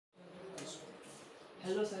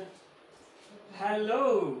Hello, sir.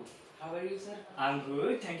 Hello, How are you, sir? I'm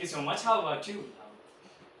good. Thank you so much. How about you?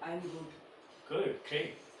 I'm good. Good,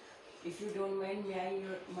 great. If you don't mind,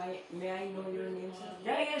 may I know your name, sir?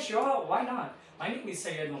 Yeah, sure. Why not? My name is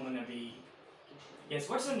Syed Mohammed Nabi. Yes,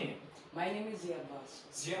 what's your name? My name is Zia Abbas.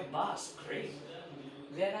 Zia Bas. Great.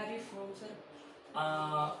 Where are you from, sir?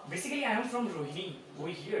 Basically, I am from Rohini, over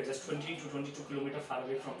here, just 20 to 22 kilometers far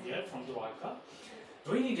away from here, from Dwarka.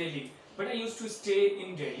 Rohini, Delhi. But I used to stay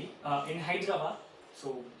in Delhi, in Hyderabad.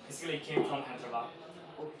 So basically, I came from Hyderabad.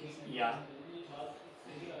 Okay, sir. Yeah.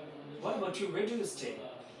 What about you? Where do you stay?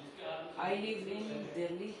 I live in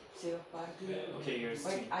Delhi, Seva Park. Okay, you're But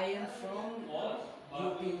staying. I am from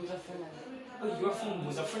UP, Muzaffarnagar. Oh, you are from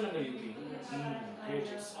Muzaffarnagar, UP. Great.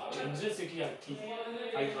 It's a dangerous city, I think.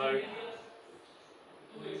 I heard.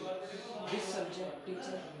 Which subject,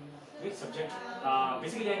 teacher? Which subject?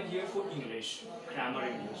 Basically, I'm here for English, grammar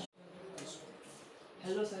English.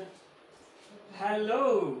 Hello, sir.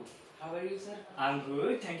 Hello, How are you, sir? I'm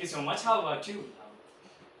good. Thank you so much. How about you?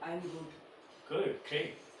 I'm good. Good,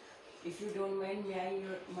 great. If you don't mind,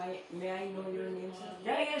 may I know your name, sir?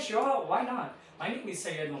 Yeah, sure. Why not? My name is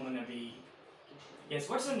Syed Mohammed Nabi. Yes,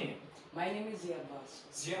 what's your name? My name is Zia Abbas.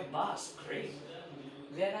 Zia Bas. Great.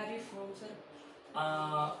 Where are you from, sir?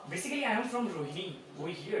 Basically, I am from Rohini, over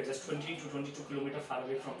here, just 20 to 22 kilometers far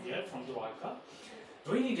away from here, from Dwarka.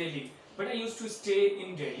 Rohini, Delhi. But I used to stay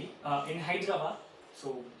in Delhi, in Hyderabad.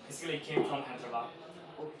 So basically, I came from Hyderabad.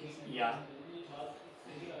 Okay, sir. Yeah.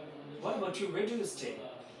 What about you? Where do you stay?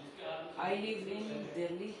 I live in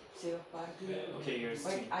Delhi, Seva Park. Okay, you're But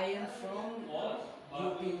staying. I am from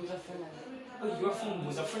UP, Muzaffarnagar. Oh, you are from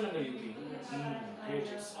Muzaffarnagar, UP. Great.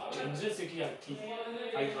 It's a dangerous city, I think.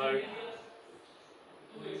 I heard.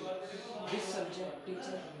 Which subject,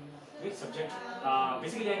 teacher? Which subject?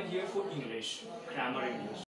 Basically, I'm here for English, grammar English.